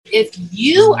if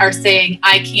you are saying,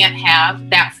 I can't have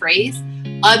that phrase,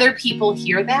 other people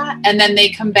hear that and then they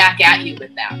come back at you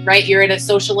with that, right? You're at a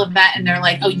social event and they're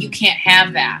like, oh, you can't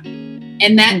have that.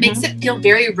 And that makes it feel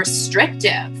very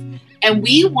restrictive. And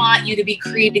we want you to be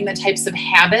creating the types of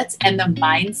habits and the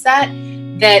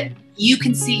mindset that you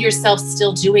can see yourself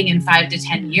still doing in 5 to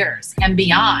 10 years and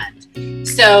beyond.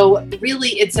 So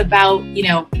really it's about,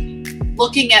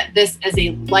 looking at this as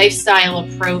a lifestyle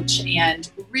approach and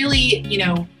really,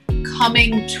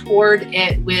 coming toward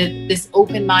it with this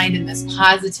open mind and this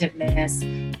positiveness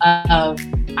of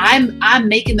I'm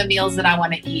making the meals that I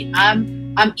want to eat.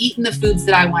 I'm eating the foods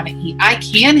that I want to eat. I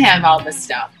can have all this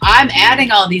stuff. I'm adding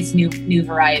all these new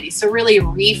varieties. So really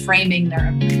reframing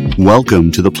their.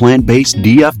 Welcome to the Plant-Based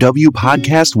DFW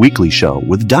Podcast Weekly Show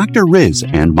with Dr. Riz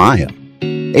and Maya,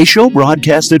 a show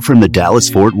broadcasted from the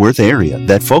Dallas-Fort Worth area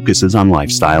that focuses on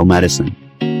lifestyle medicine.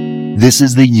 This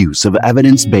is the use of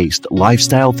evidence-based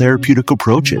lifestyle therapeutic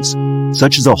approaches,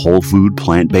 such as a whole food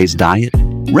plant-based diet,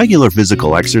 regular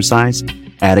physical exercise,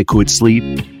 adequate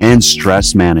sleep, and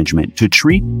stress management to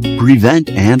treat,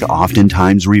 prevent, and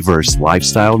oftentimes reverse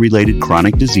lifestyle-related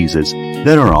chronic diseases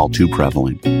that are all too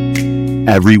prevalent.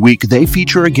 Every week, they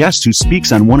feature a guest who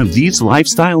speaks on one of these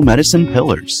lifestyle medicine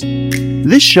pillars.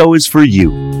 This show is for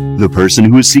you, the person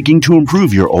who is seeking to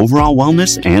improve your overall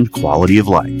wellness and quality of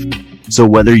life. So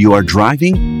whether you are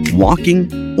driving,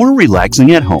 walking, or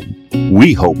relaxing at home,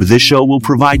 we hope this show will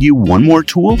provide you one more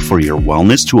tool for your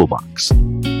wellness toolbox.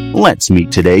 Let's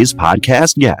meet today's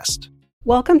podcast guest.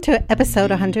 Welcome to episode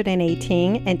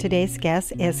 118, and today's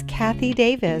guest is Kathy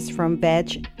Davis from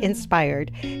Veg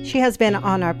Inspired. She has been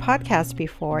on our podcast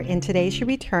before, and today she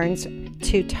returns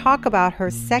to talk about her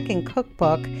second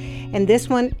cookbook, and this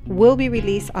one will be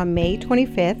released on May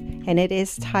 25th, and it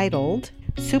is titled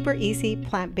Super Easy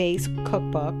Plant-Based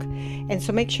Cookbook. And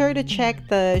so make sure to check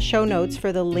the show notes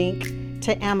for the link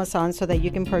to Amazon so that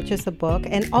you can purchase the book.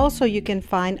 And also you can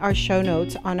find our show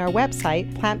notes on our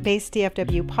website,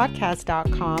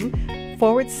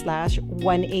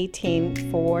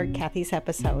 plantbaseddfwpodcast.com/118 for Kathy's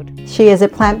episode. She is a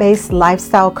plant-based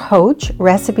lifestyle coach,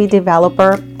 recipe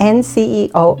developer, and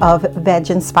CEO of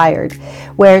Veg Inspired,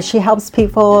 where she helps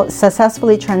people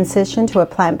successfully transition to a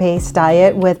plant-based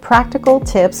diet with practical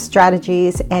tips,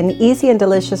 strategies, and easy and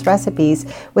delicious recipes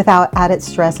without added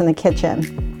stress in the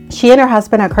kitchen. She and her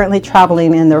husband are currently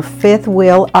traveling in their fifth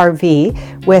wheel RV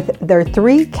with their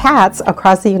 3 cats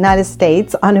across the United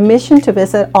States on a mission to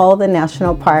visit all the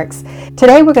national parks.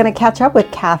 Today we're going to catch up with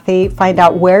Kathy, find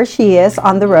out where she is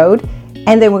on the road,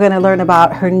 and then we're going to learn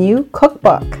about her new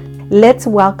cookbook. Let's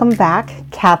welcome back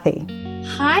Kathy.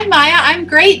 Hi, Maya. I'm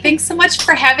great. Thanks so much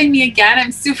for having me again.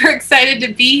 I'm super excited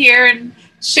to be here and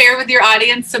share with your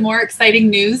audience some more exciting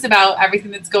news about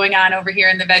everything that's going on over here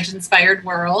in the Veg Inspired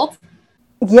world.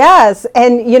 Yes,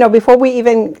 and before we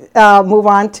even move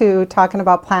on to talking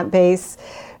about plant-based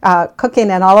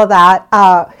cooking and all of that,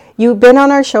 you've been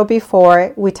on our show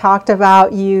before. We talked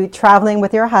about you traveling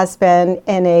with your husband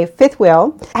in a fifth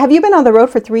wheel. Have you been on the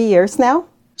road for 3 years now?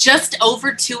 Just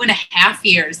over 2.5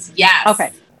 years, yes.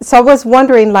 Okay. So I was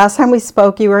wondering, last time we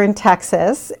spoke, you were in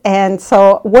Texas. And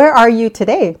so where are you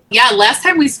today? Yeah, last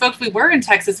time we spoke, we were in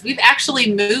Texas. We've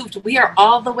actually moved. We are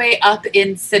all the way up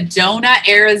in Sedona,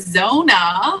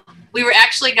 Arizona. We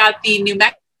actually got the New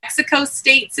Mexico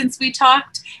state since we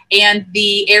talked and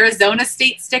the Arizona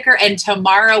state sticker. And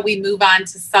tomorrow we move on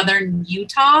to southern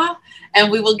Utah and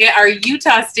we will get our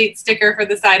Utah state sticker for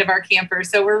the side of our camper.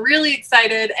 So we're really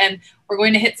excited and we're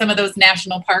going to hit some of those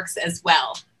national parks as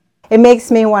well. It makes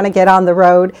me want to get on the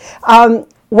road.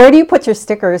 Where do you put your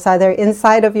stickers? Are they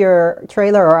inside of your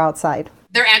trailer or outside?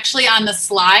 They're actually on the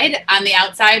slide on the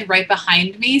outside right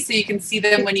behind me. So you can see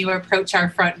them when you approach our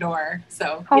front door.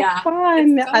 So yeah,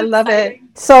 fun. So I love exciting.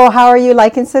 It. So how are you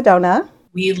liking Sedona?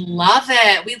 We love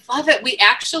it. We love it. We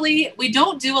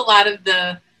don't do a lot of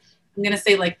the, I'm going to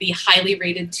say like the highly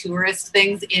rated tourist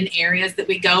things in areas that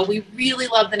we go. We really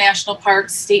love the national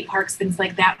parks, state parks, things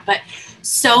like that. But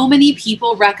so many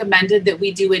people recommended that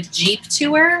we do a Jeep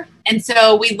tour. And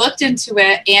so we looked into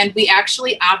it and we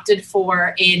actually opted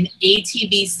for an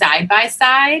ATV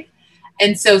side-by-side.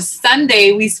 And so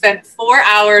Sunday we spent 4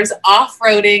 hours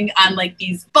off-roading on like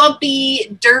these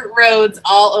bumpy dirt roads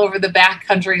all over the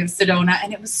backcountry of Sedona.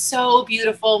 And it was so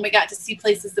beautiful. And we got to see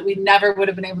places that we never would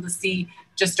have been able to see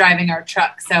just driving our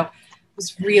truck. So it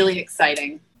was really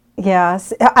exciting.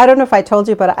 Yes. I don't know if I told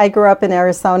you, but I grew up in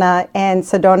Arizona and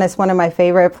Sedona is one of my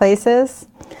favorite places.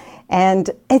 And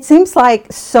it seems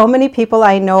like so many people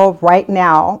I know right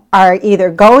now are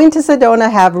either going to Sedona,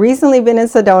 have recently been in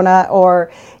Sedona, or,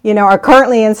 are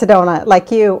currently in Sedona,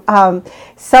 like you.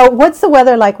 So what's the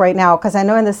weather like right now? Because I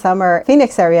know in the summer,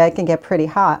 Phoenix area, it can get pretty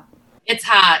hot. It's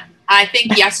hot. I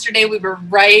think yesterday we were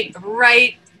right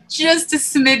just a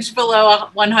smidge below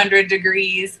 100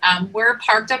 degrees. We're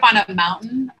parked up on a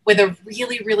mountain with a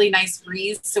really, really nice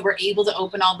breeze. So we're able to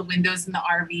open all the windows in the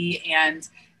RV and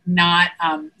not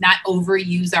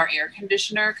overuse our air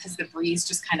conditioner because the breeze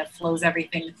just kind of flows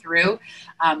everything through.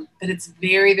 But it's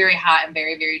very, very hot and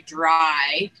very, very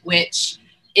dry, which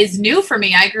is new for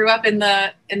me. I grew up in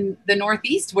the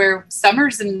Northeast where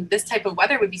summers and this type of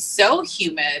weather would be so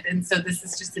humid. And so this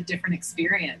is just a different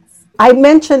experience. I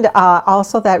mentioned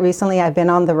also that recently I've been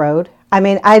on the road. I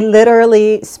mean, I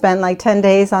literally spent like 10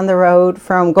 days on the road,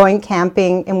 from going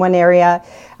camping in one area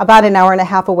about an hour and a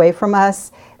half away from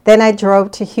us. Then I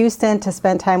drove to Houston to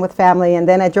spend time with family. And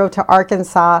then I drove to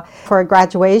Arkansas for a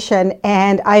graduation.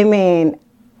 And I mean,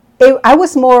 I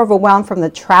was more overwhelmed from the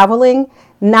traveling,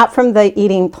 not from the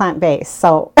eating plant-based.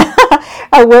 So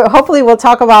hopefully we'll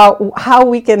talk about how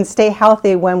we can stay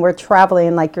healthy when we're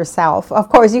traveling like yourself. Of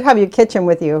course, you have your kitchen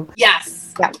with you.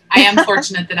 Yes. Yeah. I am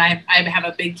fortunate that I have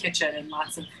a big kitchen and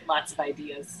lots of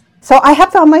ideas. So I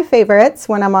have found my favorites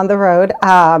when I'm on the road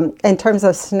in terms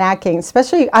of snacking,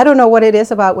 especially, I don't know what it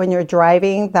is about when you're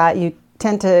driving that you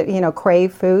tend to,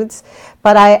 crave foods,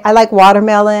 but I like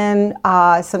watermelon.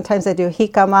 Sometimes I do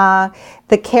jicama.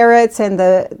 The carrots and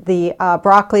the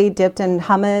broccoli dipped in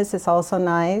hummus is also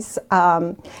nice.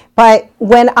 But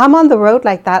when I'm on the road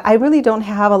like that, I really don't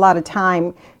have a lot of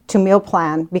time to meal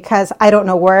plan because I don't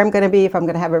know where I'm going to be, if I'm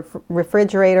going to have a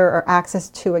refrigerator or access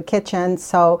to a kitchen.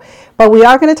 But we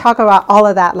are going to talk about all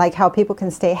of that, like how people can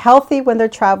stay healthy when they're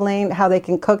traveling, how they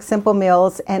can cook simple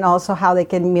meals, and also how they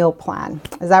can meal plan.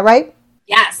 Is that right?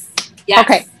 Yes.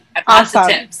 Okay. Lots of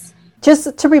tips.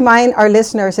 Just to remind our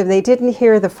listeners, if they didn't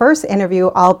hear the first interview,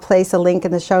 I'll place a link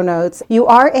in the show notes. You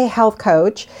are a health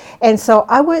coach. And so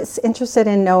I was interested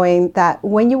in knowing that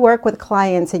when you work with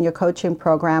clients in your coaching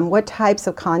program, what types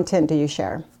of content do you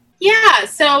share? Yeah.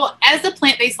 So as a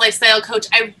plant-based lifestyle coach,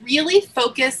 I really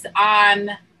focus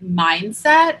on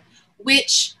mindset,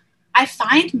 which I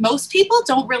find most people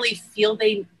don't really feel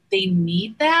they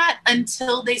need that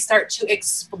until they start to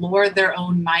explore their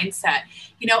own mindset.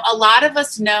 A lot of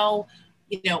us know,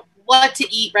 what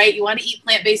to eat, right? You want to eat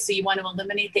plant-based, so you want to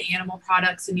eliminate the animal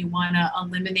products and you want to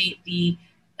eliminate the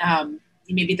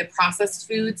maybe the processed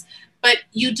foods, but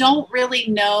you don't really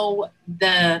know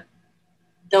the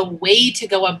way to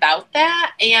go about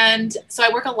that. And so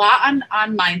I work a lot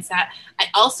on mindset. I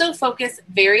also focus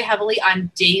very heavily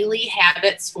on daily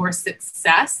habits for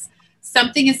success.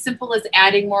 Something as simple as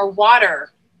adding more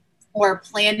water or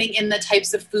planning in the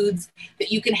types of foods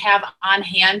that you can have on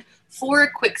hand for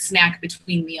a quick snack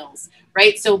between meals,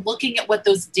 right? So looking at what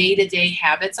those day-to-day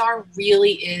habits are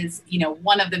really is,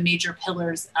 one of the major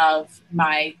pillars of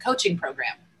my coaching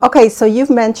program. Okay, so you've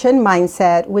mentioned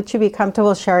mindset. Would you be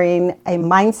comfortable sharing a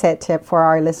mindset tip for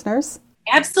our listeners?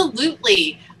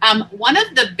 Absolutely. One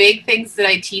of the big things that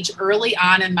I teach early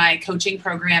on in my coaching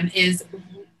program is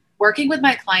working with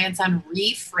my clients on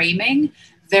reframing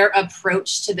their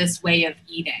approach to this way of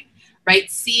eating,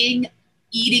 right? Seeing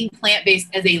eating plant-based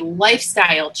as a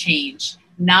lifestyle change,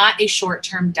 not a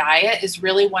short-term diet, is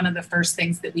really one of the first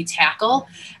things that we tackle.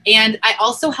 And I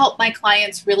also help my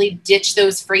clients really ditch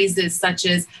those phrases such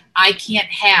as, I can't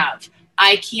have,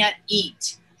 I can't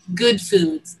eat, good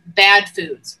foods, bad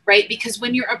foods, right? Because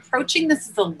when you're approaching this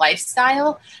as a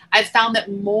lifestyle, I've found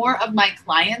that more of my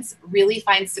clients really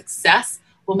find success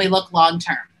when we look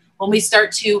long-term, when we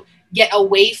start to get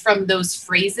away from those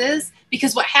phrases.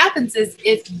 Because what happens is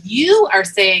if you are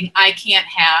saying, I can't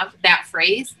have that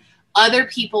phrase, other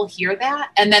people hear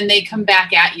that and then they come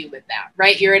back at you with that,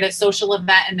 right? You're at a social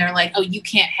event and they're like, oh, you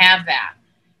can't have that.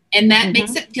 And that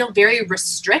makes it feel very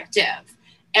restrictive.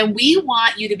 And we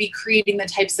want you to be creating the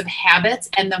types of habits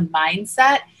and the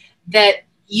mindset that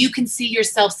you can see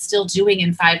yourself still doing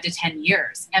in 5 to 10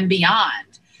 years and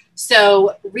beyond.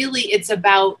 So really it's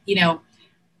about,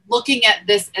 looking at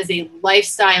this as a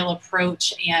lifestyle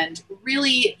approach and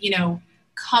really,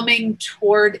 coming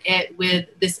toward it with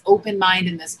this open mind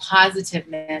and this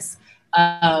positiveness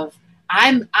of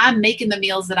I'm making the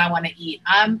meals that I want to eat.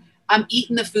 I'm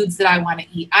eating the foods that I want to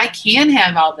eat. I can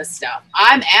have all this stuff.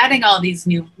 I'm adding all these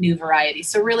new varieties.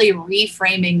 So really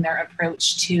reframing their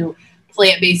approach to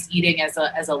plant-based eating as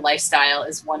a lifestyle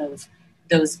is one of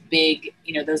those big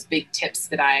tips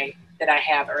that I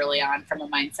have early on from a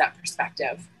mindset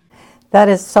perspective. That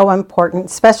is so important,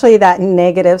 especially that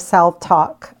negative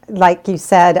self-talk. like you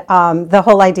said, the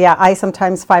whole idea, I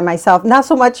sometimes find myself, not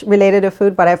so much related to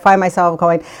food, but I find myself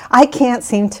going, I can't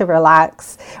seem to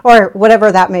relax, or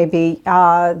whatever that may be.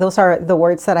 Those are the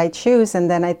words that I choose. And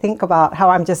then I think about how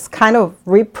I'm just kind of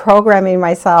reprogramming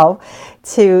myself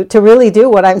to really do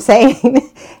what I'm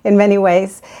saying in many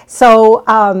ways. So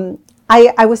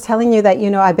I was telling you that,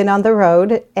 I've been on the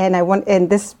road, and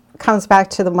this comes back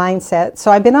to the mindset.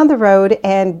 So I've been on the road,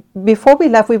 and before we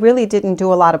left, we really didn't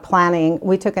do a lot of planning.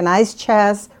 We took an ice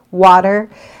chest,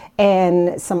 water,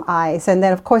 and some ice, and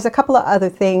then of course a couple of other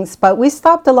things. But we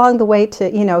stopped along the way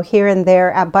to, here and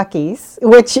there at Buc-ee's,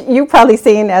 which you've probably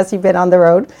seen as you've been on the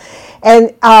road.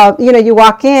 And, you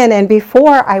walk in, and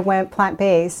before I went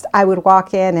plant-based, I would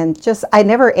walk in and I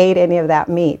never ate any of that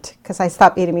meat because I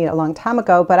stopped eating meat a long time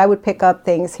ago, but I would pick up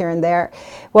things here and there.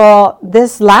 Well,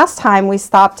 this last time we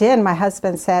stopped in, my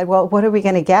husband said, well, what are we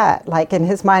going to get? Like, in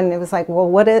his mind, it was like, well,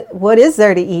 what is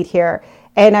there to eat here?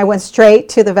 And I went straight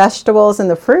to the vegetables and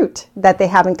the fruit that they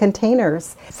have in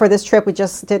containers. For this trip, we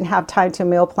just didn't have time to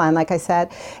meal plan, like I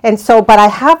said. And so, but I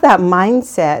have that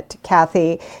mindset,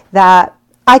 Kathy, that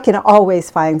I can always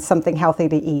find something healthy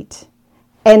to eat.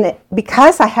 And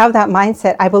because I have that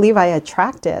mindset, I believe I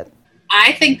attract it.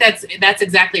 I think that's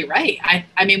exactly right.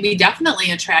 I mean, we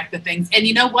definitely attract the things. And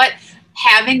you know what?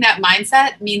 Having that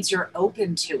mindset means you're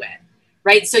open to it,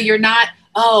 right? So you're not,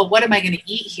 oh, what am I going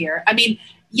to eat here? I mean,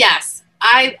 yes,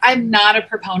 I'm not a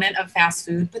proponent of fast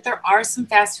food, but there are some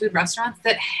fast food restaurants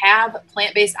that have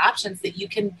plant-based options that you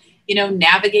can,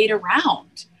 navigate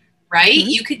around. Right? Mm-hmm.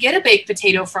 You could get a baked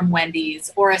potato from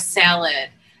Wendy's or a salad.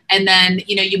 And then,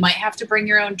 you might have to bring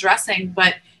your own dressing,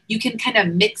 but you can kind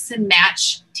of mix and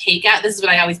match takeout. This is what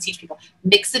I always teach people.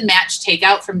 Mix and match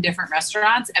takeout from different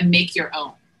restaurants and make your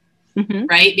own. Mm-hmm.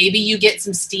 Right? Maybe you get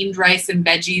some steamed rice and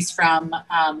veggies from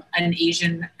an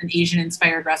Asian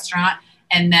inspired restaurant.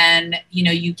 And then,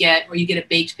 you get a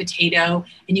baked potato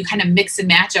and you kind of mix and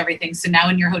match everything. So now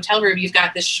in your hotel room, you've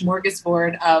got this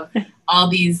smorgasbord of all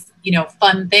these,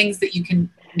 fun things that you can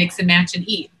mix and match and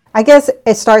eat. I guess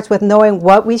it starts with knowing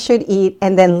what we should eat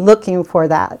and then looking for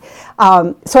that.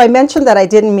 So I mentioned that I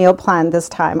didn't meal plan this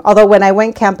time, although when I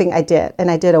went camping, I did,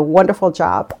 and I did a wonderful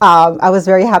job. I was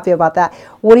very happy about that.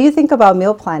 What do you think about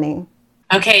meal planning?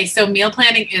 Okay, so meal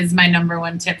planning is my number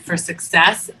one tip for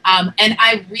success. And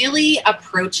I really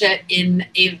approach it in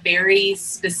a very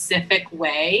specific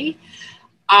way.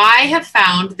 I have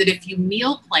found that if you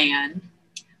meal plan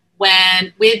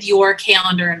with your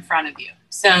calendar in front of you,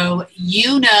 so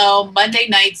Monday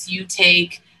nights you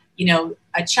take,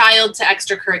 a child to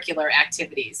extracurricular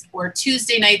activities, or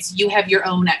Tuesday nights you have your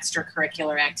own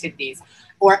extracurricular activities,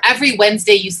 or every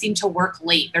Wednesday you seem to work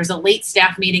late. There's a late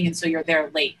staff meeting and so you're there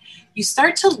late. You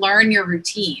start to learn your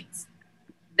routines.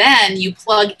 Then you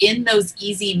plug in those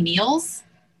easy meals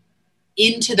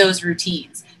into those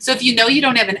routines. So if you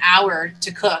don't have an hour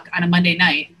to cook on a Monday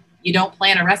night, you don't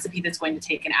plan a recipe that's going to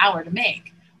take an hour to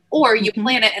make. Or you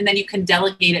plan it and then you can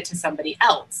delegate it to somebody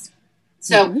else.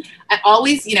 So I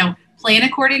always, plan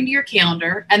according to your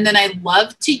calendar. And then I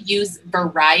love to use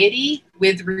variety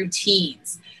with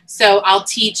routines. So I'll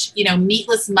teach,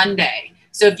 Meatless Monday.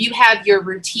 So if you have your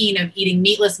routine of eating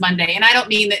Meatless Monday, and I don't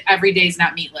mean that every day is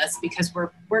not meatless because we're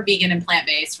vegan and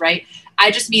plant-based, right?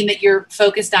 I just mean that you're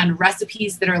focused on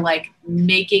recipes that are like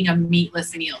making a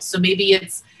meatless meal. So maybe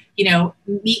it's,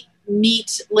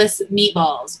 meatless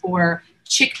meatballs or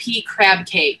chickpea crab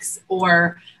cakes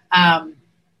or,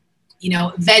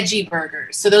 veggie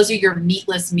burgers. So those are your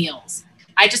meatless meals.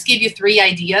 I just gave you 3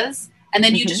 ideas. And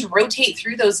then you just rotate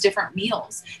through those different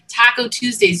meals. Taco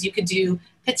Tuesdays, you could do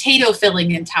potato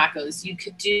filling in tacos. You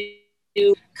could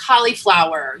do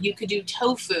cauliflower. You could do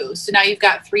tofu. So now you've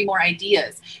got 3 more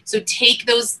ideas. So take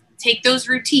those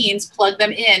routines, plug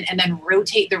them in, and then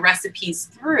rotate the recipes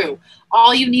through.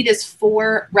 All you need is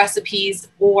 4 recipes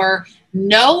or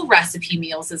no recipe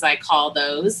meals, as I call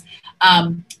those,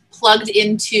 plugged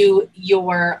into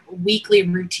your weekly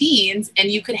routines,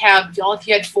 and you could have, if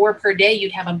you had 4 per day,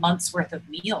 you'd have a month's worth of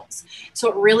meals. So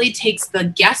it really takes the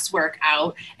guesswork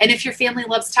out. And if your family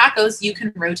loves tacos, you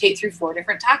can rotate through 4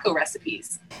 different taco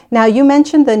recipes. Now, you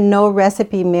mentioned the no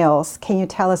recipe meals. Can you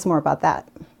tell us more about that?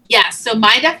 Yeah, so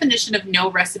my definition of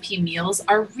no recipe meals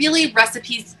are really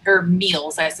recipes or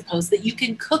meals, I suppose, that you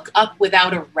can cook up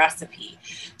without a recipe.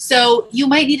 So you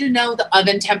might need to know the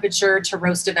oven temperature to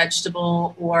roast a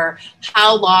vegetable or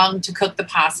how long to cook the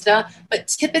pasta, but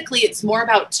typically it's more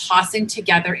about tossing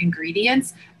together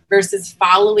ingredients versus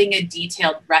following a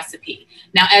detailed recipe.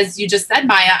 Now, as you just said,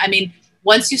 Maya, I mean,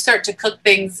 once you start to cook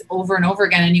things over and over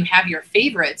again and you have your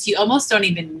favorites, you almost don't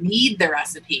even need the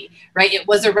recipe, right? It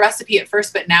was a recipe at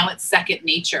first, but now it's second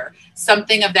nature.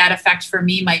 Something of that effect for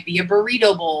me might be a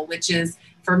burrito bowl, which is,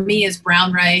 for me, is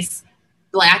brown rice,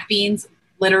 black beans,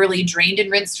 literally drained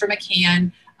and rinsed from a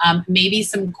can, maybe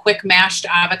some quick mashed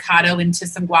avocado into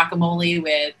some guacamole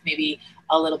with maybe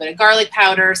a little bit of garlic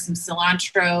powder, some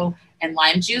cilantro, and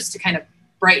lime juice to kind of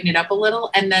brighten it up a little,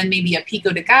 and then maybe a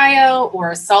pico de gallo or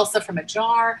a salsa from a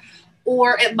jar.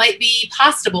 Or it might be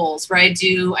pasta bowls where I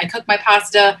cook my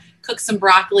pasta, cook some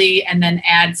broccoli, and then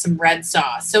add some red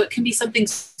sauce. So it can be something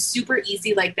super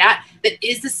easy like that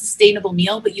is a sustainable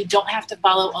meal, but you don't have to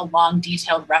follow a long,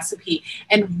 detailed recipe.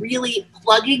 And really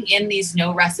plugging in these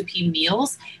no recipe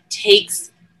meals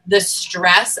takes the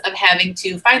stress of having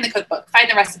to find the cookbook, find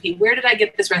the recipe. Where did I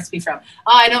get this recipe from?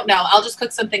 Oh, I don't know. I'll just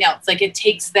cook something else. Like, it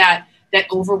takes that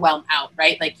overwhelm out,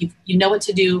 right? Like, you know what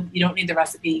to do. You don't need the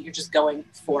recipe. You're just going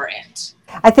for it.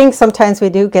 I think sometimes we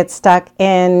do get stuck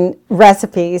in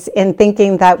recipes and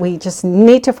thinking that we just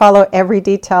need to follow every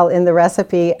detail in the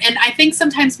recipe. And I think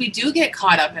sometimes we do get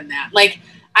caught up in that. Like,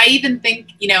 I even think,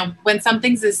 when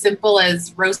something's as simple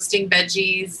as roasting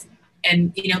veggies,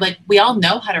 and, like, we all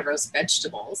know how to roast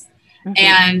vegetables. Mm-hmm.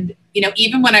 And,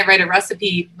 even when I write a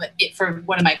recipe for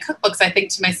one of my cookbooks, I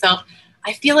think to myself,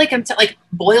 I feel like I'm like,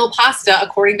 boil pasta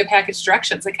according to package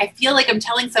directions. Like, I feel like I'm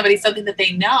telling somebody something that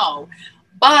they know.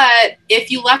 But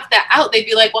if you left that out, they'd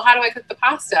be like, well, how do I cook the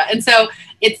pasta? And so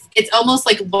it's almost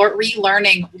like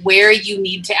relearning where you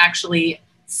need to actually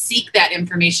seek that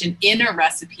information in a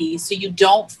recipe, so you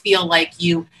don't feel like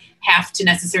you have to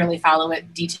necessarily follow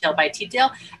it detail by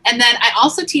detail. And then I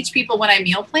also teach people when I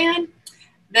meal plan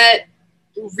that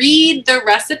read the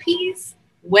recipes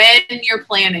when you're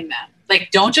planning them. Like,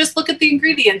 don't just look at the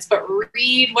ingredients, but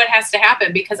read what has to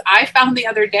happen. Because I found the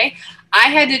other day, I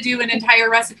had to do an entire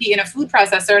recipe in a food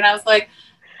processor. And I was like,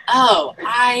 oh,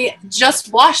 I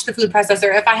just washed the food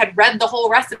processor. If I had read the whole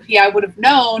recipe, I would have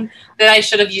known that I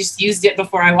should have used it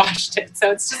before I washed it.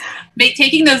 So it's just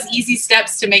taking those easy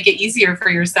steps to make it easier for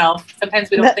yourself. Sometimes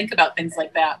we don't think about things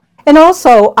like that. And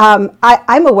also,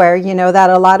 I'm aware, that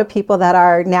a lot of people that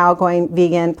are now going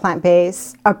vegan,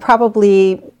 plant-based, are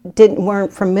probably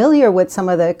weren't familiar with some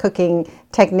of the cooking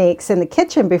techniques in the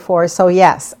kitchen before. So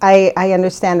yes, I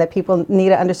understand that people need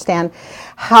to understand,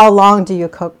 how long do you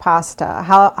cook pasta?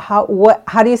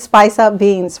 How do you spice up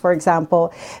beans, for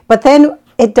example? But then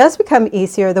it does become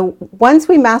easier. Once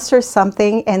we master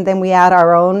something and then we add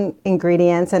our own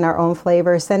ingredients and our own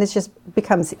flavors, then it just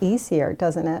becomes easier,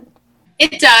 doesn't it?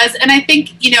 It does. And I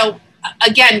think,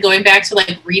 again, going back to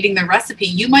like reading the recipe,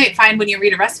 you might find when you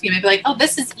read a recipe, you might be like, oh,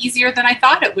 this is easier than I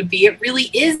thought it would be. It really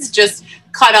is just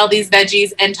cut all these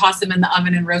veggies and toss them in the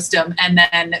oven and roast them and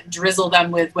then drizzle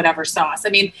them with whatever sauce. I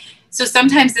mean, so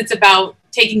sometimes it's about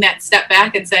taking that step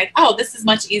back and saying, oh, this is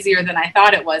much easier than I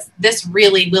thought it was. This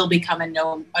really will become a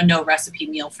no recipe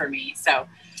meal for me.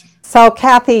 So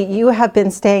Kathy, you have been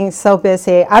staying so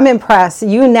busy. I'm impressed.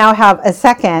 You now have a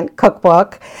second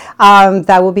cookbook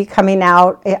that will be coming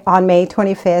out on May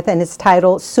 25th, and it's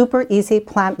titled Super Easy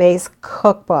Plant-Based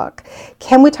Cookbook.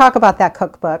 Can we talk about that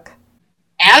cookbook?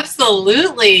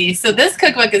 Absolutely. So this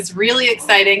cookbook is really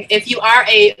exciting. If you are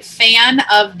a fan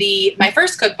of my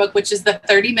first cookbook, which is the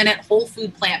 30-minute whole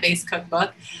food plant-based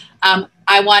cookbook,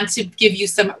 I want to give you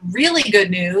some really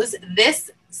good news. This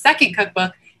second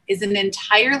cookbook is an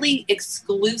entirely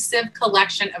exclusive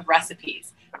collection of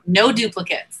recipes, no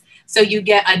duplicates. So you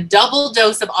get a double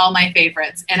dose of all my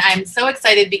favorites. And I'm so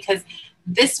excited because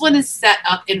this one is set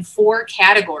up in 4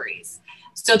 categories.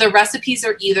 So the recipes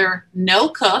are either no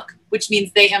cook, which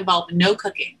means they involve no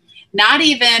cooking, not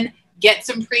even get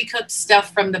some pre-cooked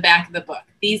stuff from the back of the book.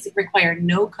 These require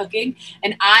no cooking.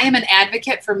 And I am an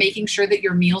advocate for making sure that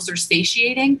your meals are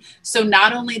satiating. So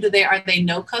not only are they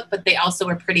no cook, but they also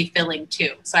are pretty filling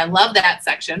too. So I love that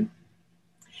section.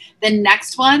 The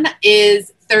next one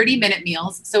is 30-minute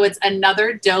meals. So it's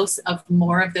another dose of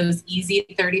more of those easy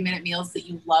 30-minute meals that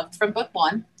you loved from book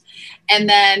 1. And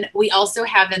then we also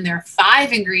have in there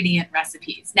 5 ingredient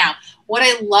recipes. Now, what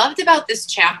I loved about this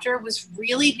chapter was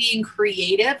really being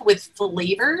creative with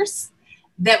flavors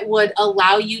that would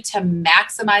allow you to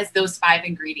maximize those 5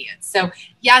 ingredients. So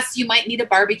yes, you might need a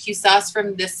barbecue sauce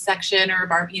from this section, or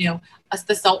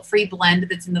the salt-free blend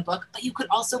that's in the book, but you could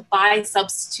also buy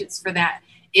substitutes for that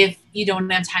if you don't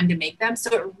have time to make them.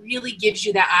 So it really gives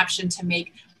you that option to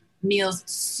make meals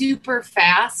super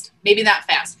fast, maybe not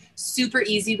fast, super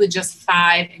easy with just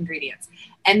 5 ingredients.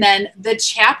 And then the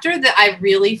chapter that I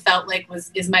really felt like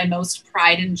is my most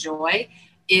pride and joy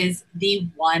is the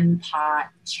one pot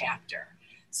chapter.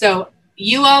 So,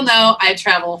 you all know I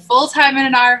travel full time in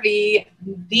an RV.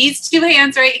 These two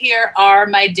hands right here are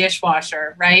my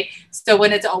dishwasher, right? So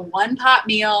when it's a one pot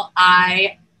meal,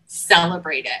 I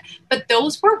celebrate it. But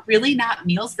those were really not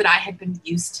meals that I had been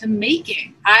used to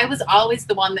making. I was always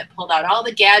the one that pulled out all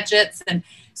the gadgets. And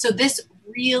so this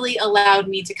really allowed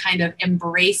me to kind of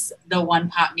embrace the one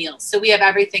pot meals. So we have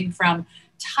everything from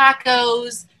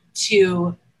tacos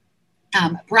to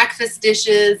breakfast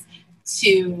dishes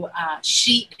to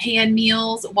sheet pan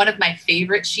meals. One of my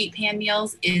favorite sheet pan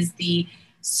meals is the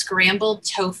scrambled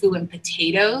tofu and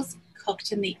potatoes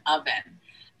cooked in the oven.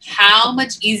 How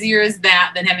much easier is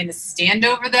that than having to stand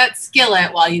over that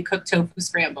skillet while you cook tofu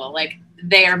scramble? Like,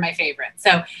 they are my favorite.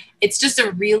 So it's just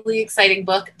a really exciting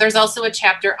book. There's also a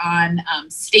chapter on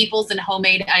staples and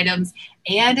homemade items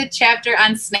and a chapter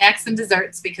on snacks and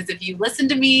desserts, because if you listen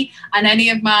to me on any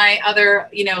of my other,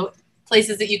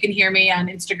 places that you can hear me on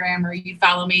Instagram or you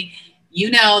follow me,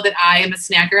 you know that I am a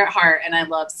snacker at heart and I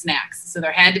love snacks. So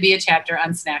there had to be a chapter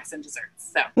on snacks and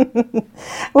desserts. So,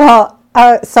 well,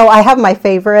 so I have my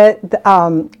favorite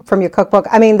from your cookbook.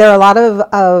 I mean, there are a lot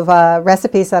of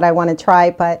recipes that I want to try,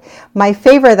 but my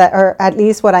favorite, or at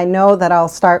least what I know that I'll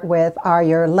start with, are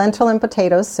your lentil and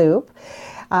potato soup.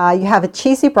 You have a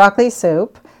cheesy broccoli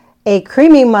soup, a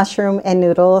creamy mushroom and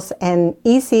noodles, and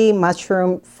easy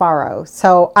mushroom farro.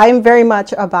 So I'm very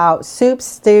much about soups,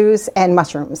 stews, and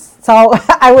mushrooms. So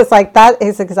I was like, that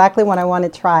is exactly what I want to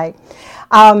try.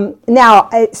 Now,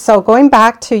 so going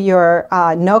back to your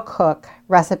no-cook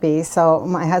recipe, so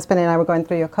my husband and I were going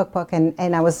through your cookbook,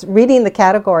 and I was reading the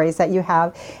categories that you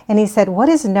have, and he said, what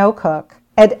is no-cook?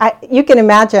 And you can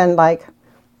imagine, like,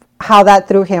 how that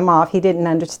threw him off. He didn't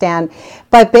understand.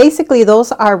 But basically,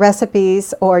 those are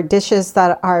recipes or dishes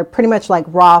that are pretty much like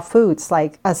raw foods,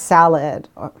 like a salad.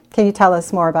 Can you tell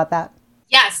us more about that?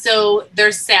 Yeah, so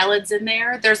there's salads in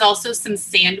there. There's also some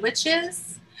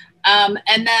sandwiches.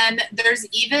 And then there's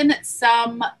even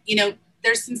some,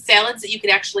 there's some salads that you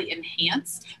could actually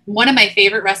enhance. One of my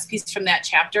favorite recipes from that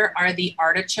chapter are the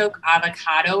artichoke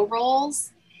avocado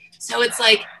rolls. So it's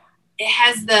like, it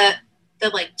has the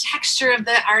like texture of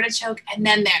the artichoke and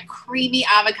then that creamy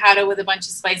avocado with a bunch of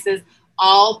spices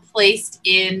all placed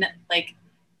in like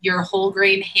your whole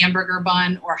grain hamburger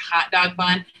bun or hot dog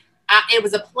bun. It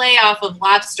was a play off of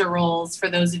lobster rolls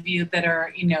for those of you that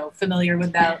are, familiar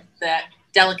with that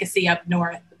delicacy up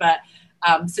north. But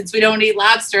since we don't eat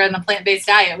lobster on the plant-based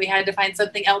diet, we had to find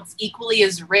something else equally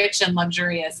as rich and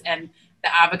luxurious. And the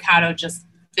avocado just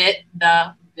fit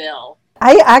the bill.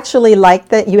 I actually like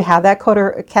that you have that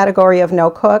category of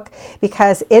no cook,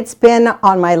 because it's been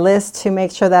on my list to make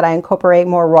sure that I incorporate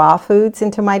more raw foods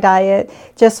into my diet,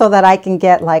 just so that I can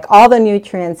get like all the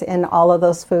nutrients in all of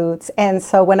those foods. And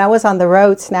so when I was on the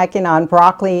road snacking on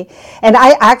broccoli, and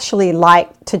I actually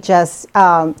like to just,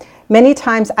 many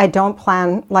times I don't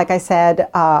plan, like I said,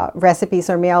 recipes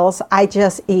or meals. I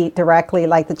just eat directly,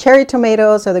 like the cherry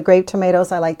tomatoes or the grape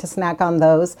tomatoes. I like to snack on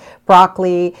those,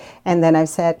 broccoli, and then I've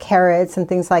said carrots and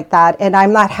things like that. And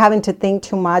I'm not having to think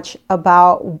too much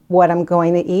about what I'm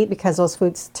going to eat, because those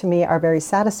foods to me are very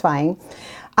satisfying.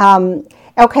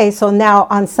 Okay, so now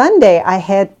on Sunday I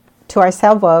head to our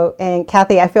sailboat, and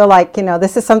Kathy, I feel like,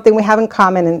 this is something we have in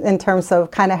common in terms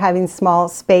of kind of having small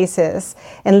spaces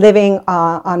and living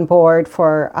on board.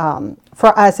 For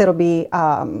us, it'll be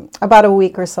about a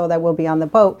week or so that we'll be on the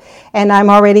boat. And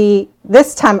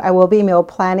this time I will be meal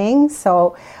planning.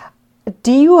 So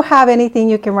do you have anything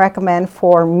you can recommend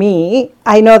for me?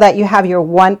 I know that you have your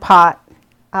one pot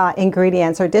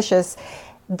ingredients or dishes.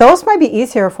 Those might be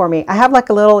easier for me. I have like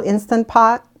a little Instant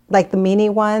Pot, like the mini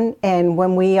one, and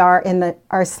when we are in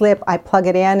our slip, I plug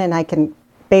it in and I can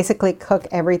basically cook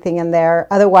everything in there.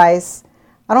 Otherwise,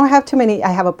 I don't have too many.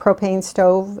 I have a propane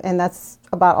stove, and that's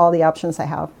about all the options I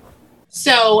have.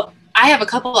 So I have a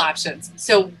couple options.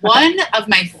 So one of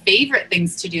my favorite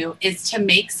things to do is to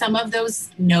make some of those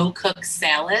no-cook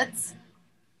salads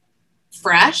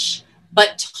fresh,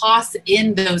 but toss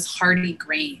in those hearty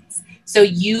grains. So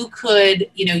you could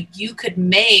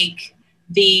make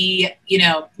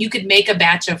you could make a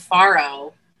batch of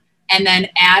farro and then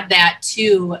add that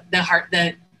to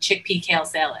the chickpea kale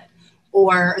salad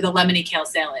or the lemony kale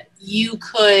salad. You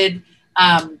could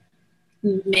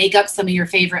make up some of your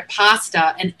favorite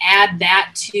pasta and add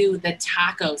that to the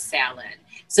taco salad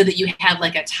so that you have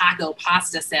like a taco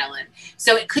pasta salad.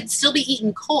 So it could still be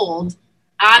eaten cold.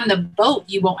 On the boat,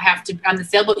 on the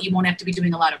sailboat, you won't have to be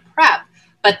doing a lot of prep,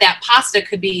 but that pasta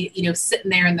could be,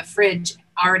 sitting there in the fridge,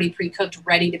 already pre-cooked,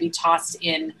 ready to be tossed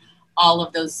in all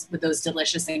of those with those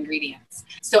delicious ingredients.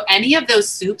 So any of those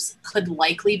soups could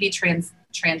likely be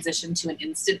transitioned to an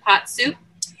Instant Pot soup.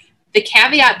 the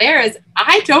caveat there is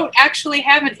I don't actually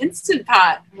have an Instant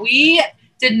Pot. We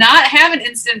did not have an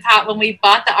Instant Pot when we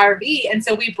bought the RV. And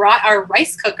so we brought our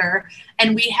rice cooker,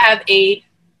 and we have a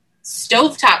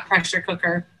stovetop pressure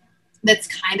cooker that's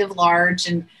kind of large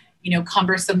and,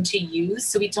 cumbersome to use.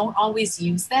 So we don't always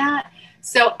use that.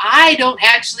 So I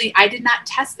did not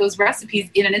test those recipes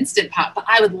in an Instant Pot, but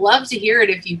I would love to hear it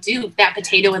if you do. That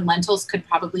potato and lentils could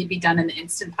probably be done in the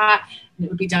Instant Pot, and it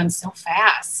would be done so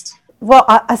fast. Well,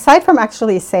 aside from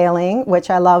actually sailing,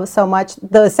 which I love so much,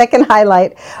 the second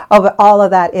highlight of all of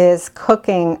that is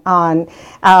cooking on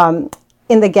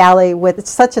in the galley with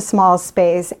such a small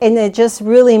space. And it just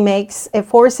really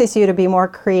forces you to be more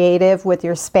creative with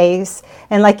your space.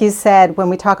 And like you said, when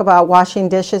we talk about washing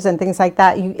dishes and things like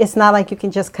that, it's not like you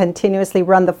can just continuously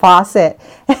run the faucet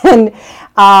and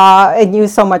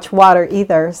use so much water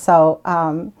either. So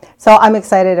I'm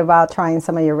excited about trying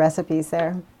some of your recipes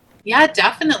there. Yeah,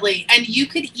 definitely. And you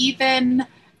could even,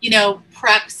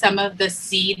 prep some of the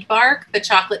seed bark, the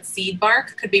chocolate seed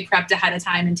bark could be prepped ahead of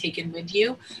time and taken with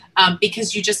you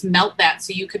because you just melt that.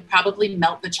 So you could probably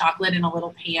melt the chocolate in a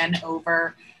little pan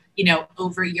over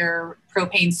your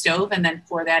propane stove and then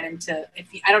pour that into,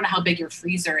 I don't know how big your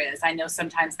freezer is. I know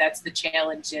sometimes that's the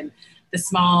challenge in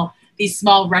these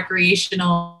small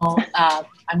recreational,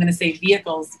 I'm going to say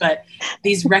vehicles, but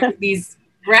these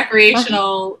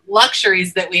recreational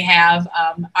luxuries that we have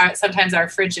sometimes our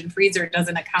fridge and freezer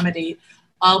doesn't accommodate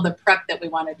all the prep that we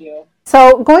want to do.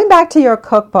 So going back to your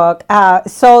cookbook,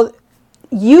 so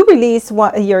you released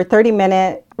your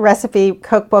 30-minute recipe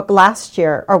cookbook last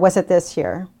year, or was it this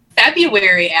year?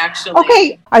 February, actually.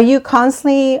 Okay. Are you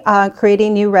constantly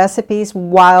creating new recipes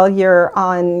while you're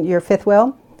on your fifth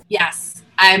wheel? Yes.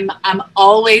 I'm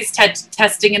always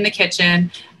testing in the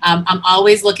kitchen. I'm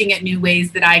always looking at new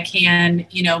ways that I can,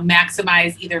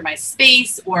 maximize either my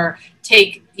space or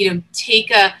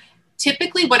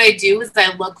typically what I do is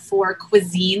I look for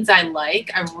cuisines I like.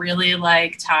 I really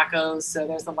like tacos, so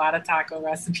there's a lot of taco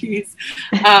recipes.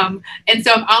 And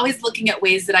so I'm always looking at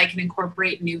ways that I can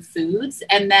incorporate new foods.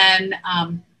 And then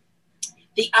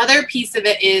the other piece of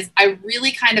it is I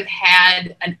really kind of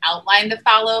had an outline to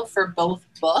follow for both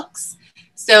books.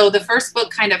 So the first book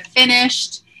kind of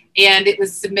finished and it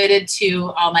was submitted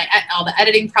to all the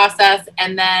editing process.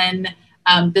 And then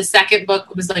the second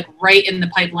book was like right in the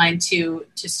pipeline to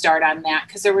start on that.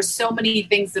 Cause there were so many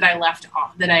things that I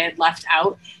had left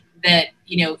out that,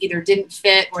 either didn't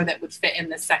fit or that would fit in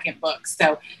the second book.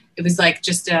 So it was like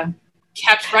just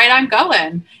kept right on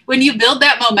going. When you build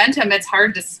that momentum, it's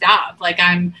hard to stop. Like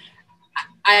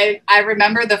I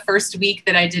remember the first week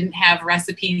that I didn't have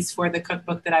recipes for the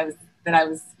cookbook that I was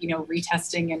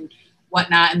retesting and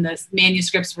whatnot, and the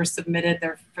manuscripts were submitted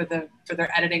for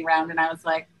their editing round, and I was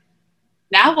like,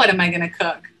 now what am I going to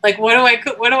cook? Like, what do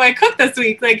I cook this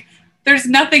week? Like, there's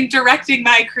nothing directing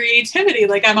my creativity.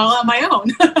 Like, I'm all on my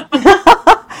own.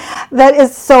 That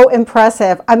is so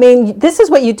impressive. I mean, this is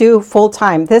what you do full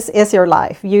time. This is your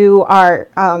life. You are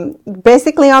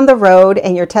basically on the road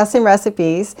and you're testing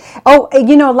recipes. Oh,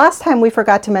 last time we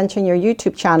forgot to mention your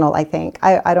YouTube channel, I think.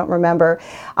 I don't remember.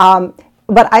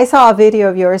 But I saw a video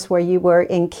of yours where you were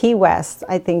in Key West,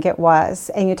 I think it was,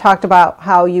 and you talked about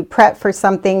how you prep for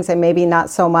some things and maybe not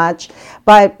so much.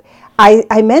 But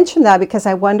I mentioned that because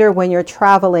I wonder, when you're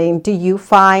traveling, do you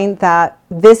find that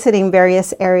visiting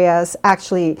various areas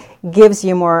actually gives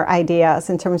you more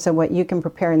ideas in terms of what you can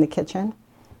prepare in the kitchen?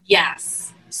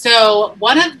 Yes. So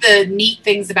one of the neat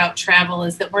things about travel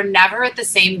is that we're never at the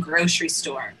same grocery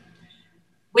store,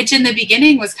 which in the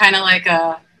beginning was kind of like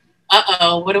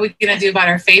what are we going to do about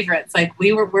our favorites? Like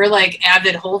we're like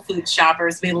avid Whole Foods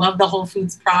shoppers. We love the Whole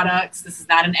Foods products. This is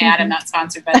not an ad. I'm not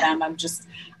sponsored by them. I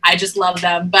just love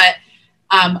them. But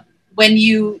when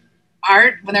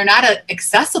they're not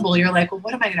accessible, you're like, well,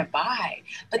 what am I going to buy?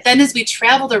 But then as we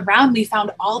traveled around, we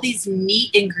found all these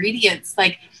neat ingredients.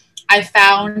 Like I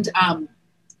found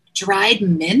dried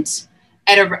mint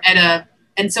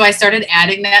and so I started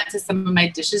adding that to some of my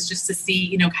dishes just to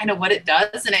see, kind of what it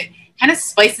does. And it kind of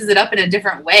spices it up in a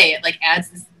different way. It like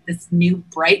adds this new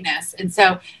brightness. And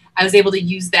so I was able to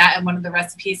use that in one of the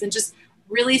recipes and just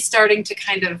really starting to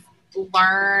kind of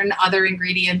learn other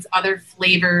ingredients, other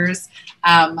flavors.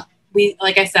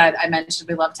 Like I said, I mentioned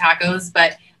we love tacos,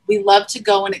 but we love to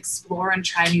go and explore and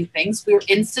try new things. We were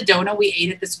in Sedona. We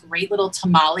ate at this great little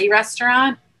tamale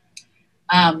restaurant.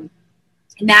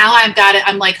 Now I've got it.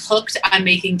 I'm like hooked on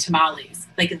making tamales.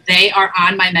 Like they are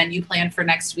on my menu plan for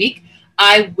next week.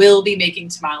 I will be making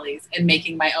tamales and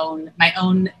making my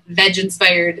own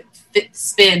veg-inspired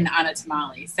spin on a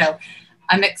tamale. So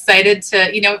I'm excited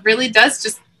to, it really does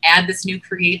just add this new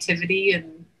creativity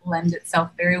and lend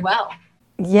itself very well.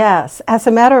 Yes. As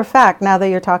a matter of fact, now that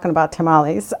you're talking about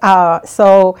tamales,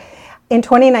 so in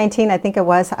 2019, I think it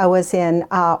was, I was in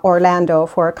Orlando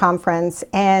for a conference,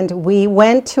 and we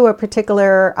went to a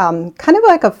particular kind of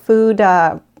like a food,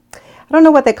 I don't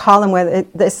know what they call them, where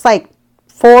it's like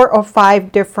 4 or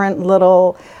 5 different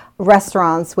little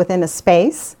restaurants within a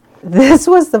space. This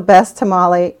was the best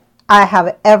tamale I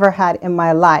have ever had in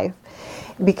my life,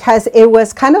 because it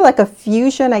was kind of like a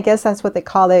fusion, I guess that's what they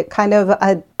call it, kind of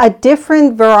a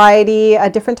different variety, a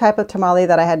different type of tamale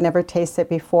that I had never tasted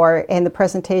before. And the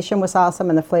presentation was awesome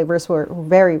and the flavors were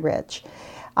very rich.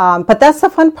 But that's the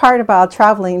fun part about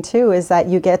traveling too, is that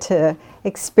you get to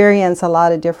experience a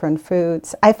lot of different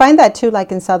foods. I find that too,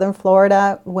 like in Southern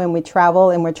Florida, when we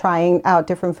travel and we're trying out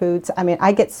different foods. I mean,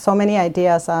 I get so many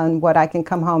ideas on what I can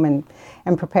come home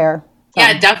and prepare.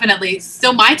 Yeah, definitely.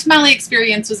 So my tamale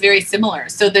experience was very similar.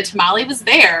 So the tamale was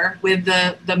there with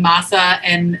the masa,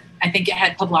 and I think it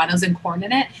had poblanos and corn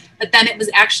in it. But then it was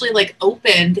actually like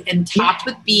opened and topped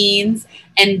with beans,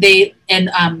 and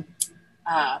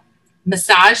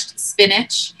massaged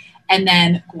spinach, and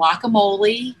then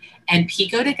guacamole and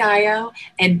pico de gallo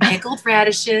and pickled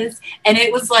radishes. And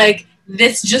it was like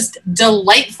this just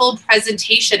delightful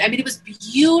presentation. I mean, it was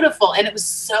beautiful, and it was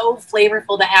so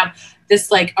flavorful to have this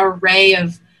like array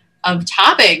of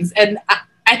toppings. And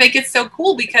I think it's so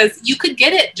cool because you could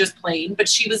get it just plain, but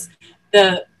she was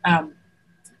the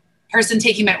person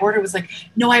taking my order was like,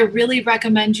 no, I really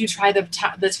recommend you try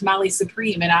the tamale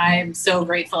supreme. And I'm so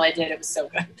grateful I did. It was so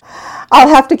good. I'll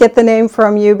have to get the name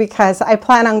from you, because I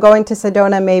plan on going to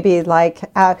Sedona maybe like,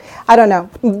 I don't know,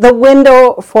 the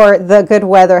window for the good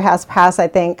weather has passed, I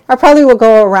think. I probably will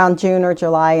go around June or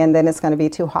July, and then it's going to be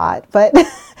too hot. But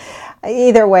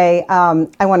either way,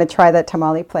 I want to try that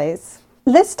tamale place.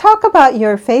 Let's talk about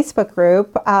your Facebook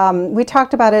group. We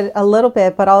talked about it a little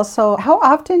bit, but also how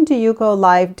often do you go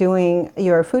live doing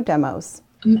your food demos?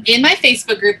 In my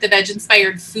Facebook group, the Veg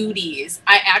Inspired Foodies,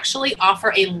 I actually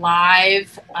offer a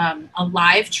live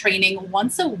training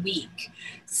once a week.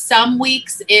 Some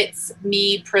weeks it's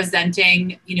me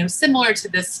presenting, similar to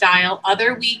this style.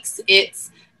 Other weeks it's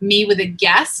me with a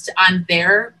guest on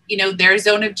their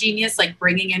zone of genius, like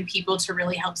bringing in people to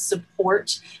really help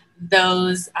support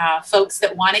those folks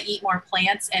that want to eat more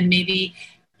plants and maybe,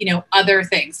 other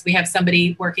things. We have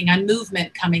somebody working on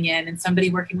movement coming in, and somebody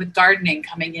working with gardening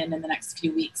coming in the next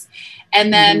few weeks.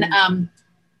 And then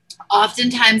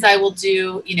oftentimes I will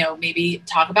do, maybe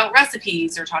talk about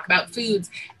recipes or talk about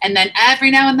foods. And then every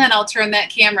now and then I'll turn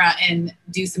that camera and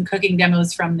do some cooking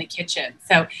demos from the kitchen.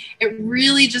 So it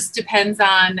really just depends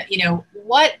on,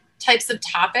 what types of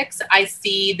topics I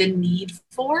see the need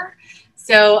for.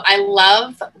 So I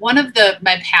love, one of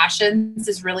my passions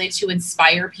is really to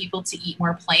inspire people to eat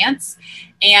more plants.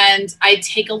 And I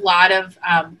take a lot of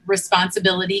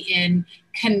responsibility in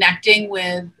connecting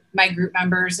with my group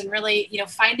members and really,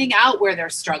 finding out where they're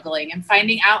struggling and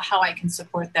finding out how I can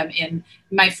support them in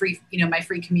my free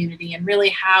community, and really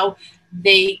how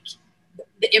the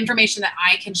information that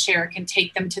I can share can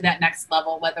take them to that next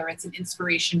level, whether it's an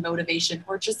inspiration, motivation,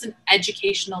 or just an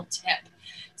educational tip.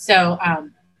 So,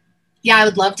 I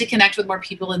would love to connect with more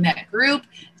people in that group,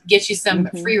 get you some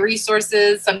free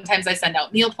resources. Sometimes I send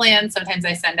out meal plans. Sometimes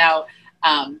I send out,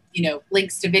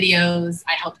 links to videos.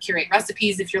 I help curate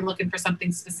recipes if you're looking for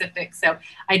something specific. So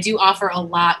I do offer a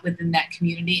lot within that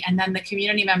community. And then the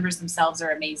community members themselves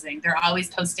are amazing. They're always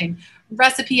posting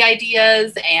recipe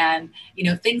ideas and,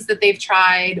 things that they've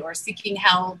tried or seeking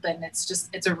help. And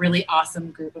it's a really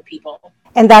awesome group of people.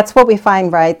 And that's what we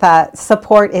find, right? That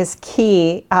support is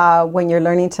key when you're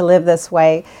learning to live this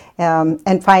way,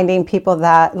 and finding people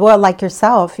that, well, like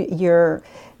yourself, you're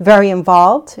very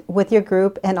involved with your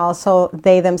group, and also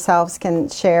they themselves can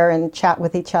share and chat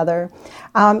with each other.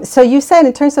 So you said,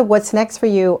 in terms of what's next for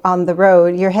you on the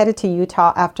road, you're headed to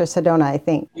Utah after Sedona, I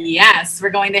think. Yes, we're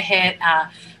going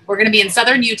to be in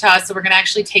southern Utah, so we're going to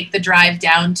actually take the drive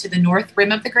down to the north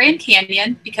rim of the Grand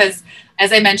Canyon, because,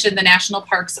 as I mentioned, the national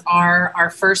parks are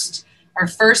our first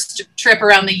trip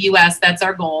around the U.S. That's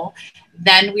our goal.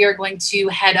 Then we are going to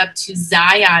head up to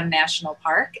Zion National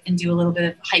Park and do a little bit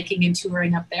of hiking and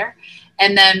touring up there.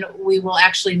 And then we will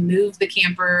actually move the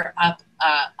camper up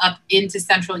into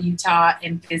central Utah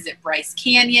and visit Bryce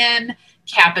Canyon,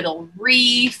 Capitol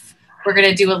Reef. We're going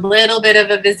to do a little bit of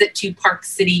a visit to Park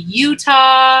City,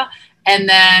 Utah. And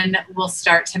then we'll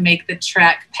start to make the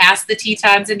trek past the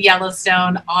Tetons in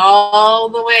Yellowstone all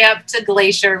the way up to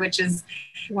Glacier, which is,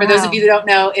 for those of you that don't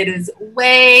know, it is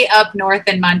way up north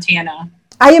in Montana.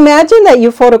 I imagine that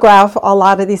you photograph a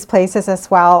lot of these places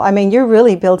as well. I mean, you're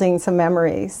really building some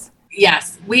memories.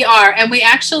 Yes, we are. And we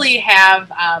actually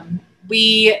have,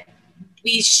 we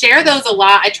we share those a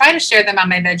lot. I try to share them on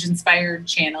my Veg Inspired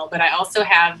channel, but I also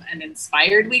have an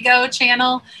Inspired We Go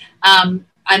channel on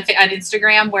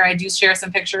Instagram where I do share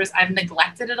some pictures. I've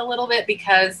neglected it a little bit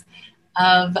because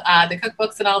of the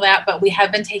cookbooks and all that, but we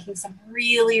have been taking some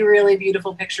really, really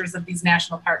beautiful pictures of these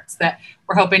national parks that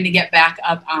we're hoping to get back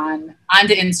up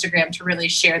onto Instagram to really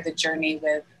share the journey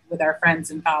with our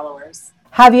friends and followers.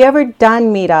 Have you ever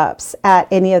done meetups at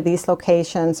any of these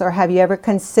locations, or have you ever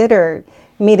considered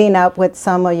meeting up with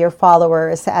some of your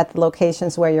followers at the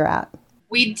locations where you're at?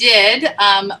 We did.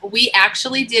 We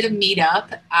actually did a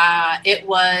meetup. It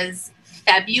was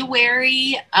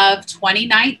February of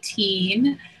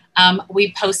 2019.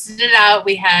 We posted it out.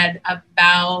 We had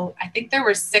about, I think there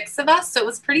were 6 of us, so it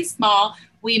was pretty small.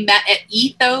 We met at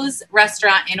Ethos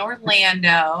Restaurant in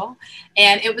Orlando,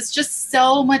 and it was just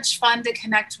so much fun to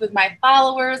connect with my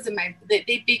followers, and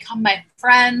they become my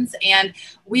friends, and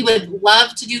we would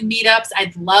love to do meetups.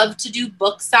 I'd love to do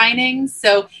book signings.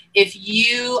 So if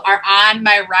you are on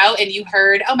my route and you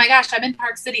heard, oh my gosh, I'm in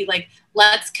Park City, like,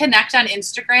 let's connect on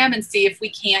Instagram and see if we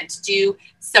can't do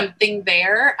something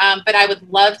there. But I would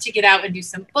love to get out and do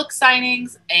some book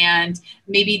signings and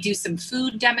maybe do some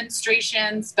food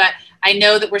demonstrations. But I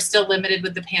know that we're still limited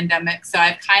with the pandemic, so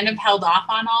I've kind of held off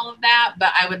on all of that.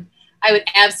 But I would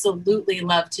absolutely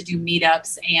love to do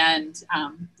meetups and,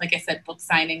 like I said, book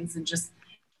signings, and just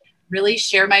really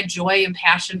share my joy and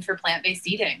passion for plant-based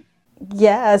eating.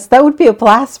 Yes, that would be a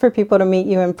blast for people to meet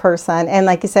you in person. And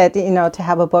like you said, to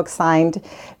have a book signed,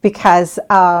 because,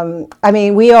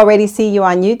 we already see you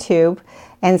on YouTube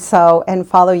and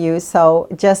follow you. So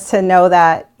just to know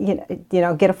that,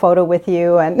 get a photo with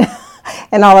you and,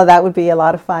 and all of that would be a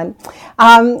lot of fun.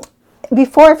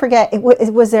 Before I forget,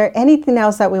 was there anything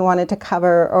else that we wanted to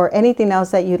cover, or anything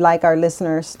else that you'd like our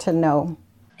listeners to know?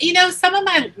 Some of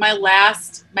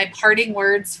my parting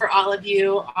words for all of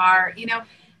you are,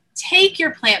 take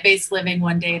your plant-based living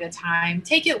one day at a time.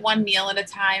 Take it one meal at a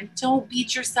time. Don't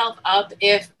beat yourself up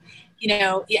if,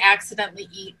 you accidentally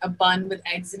eat a bun with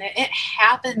eggs in it. It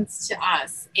happens to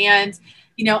us. And,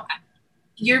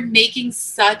 you're making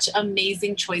such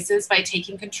amazing choices by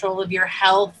taking control of your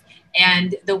health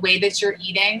and the way that you're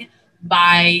eating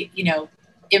by,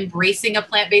 embracing a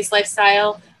plant-based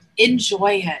lifestyle.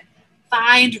 Enjoy it.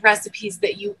 Find recipes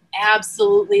that you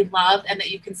absolutely love and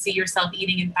that you can see yourself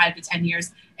eating in 5 to 10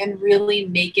 years, and really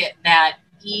make it that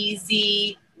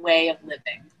easy way of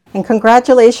living. And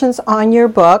congratulations on your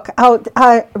book.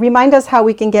 Remind us how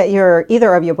we can get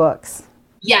either of your books.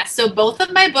 Yes, so both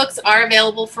of my books are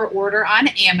available for order on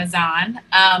Amazon.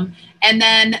 And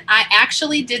then I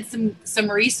actually did some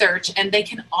research, and they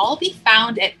can all be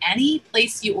found at any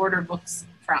place you order books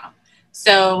from.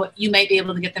 So you might be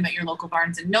able to get them at your local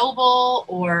Barnes & Noble,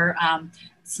 or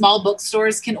small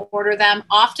bookstores can order them.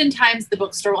 Oftentimes the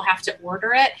bookstore will have to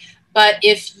order it, but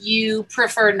if you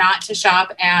prefer not to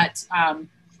shop at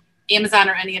Amazon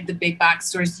or any of the big box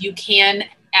stores, you can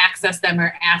access them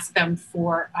or ask them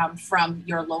for from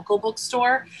your local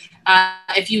bookstore.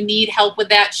 If you need help with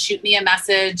that, shoot me a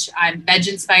message. I'm Veg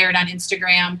Inspired on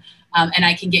Instagram. And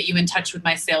I can get you in touch with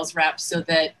my sales rep so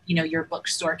that, your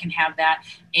bookstore can have that.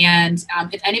 And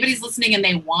if anybody's listening and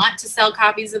they want to sell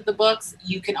copies of the books,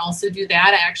 you can also do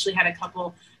that. I actually had a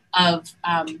couple of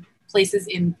places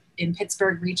in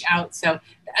Pittsburgh reach out. So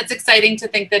that's exciting to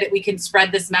think that we can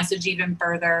spread this message even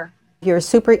further. Your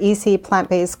Super Easy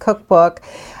Plant-Based Cookbook.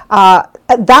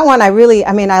 That one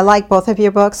I like both of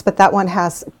your books, but that one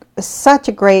has such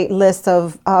a great list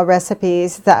of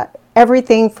recipes, that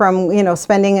everything from,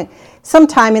 spending some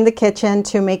time in the kitchen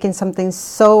to making something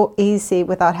so easy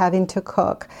without having to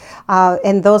cook.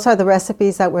 And those are the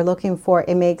recipes that we're looking for.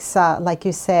 It makes, like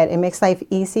you said, it makes life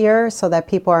easier so that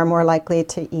people are more likely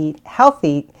to eat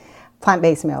healthy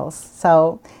plant-based meals.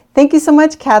 So thank you so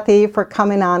much, Kathy, for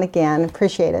coming on again.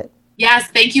 Appreciate it. Yes,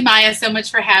 thank you, Maya, so much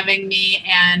for having me.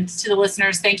 And to the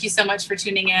listeners, thank you so much for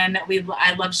tuning in.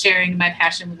 I love sharing my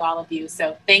passion with all of you.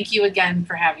 So thank you again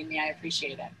for having me. I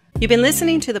appreciate it. You've been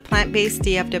listening to the Plant-Based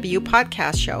DFW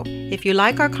podcast show. If you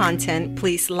like our content,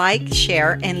 please like,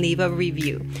 share, and leave a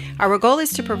review. Our goal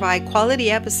is to provide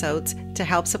quality episodes to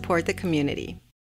help support the community.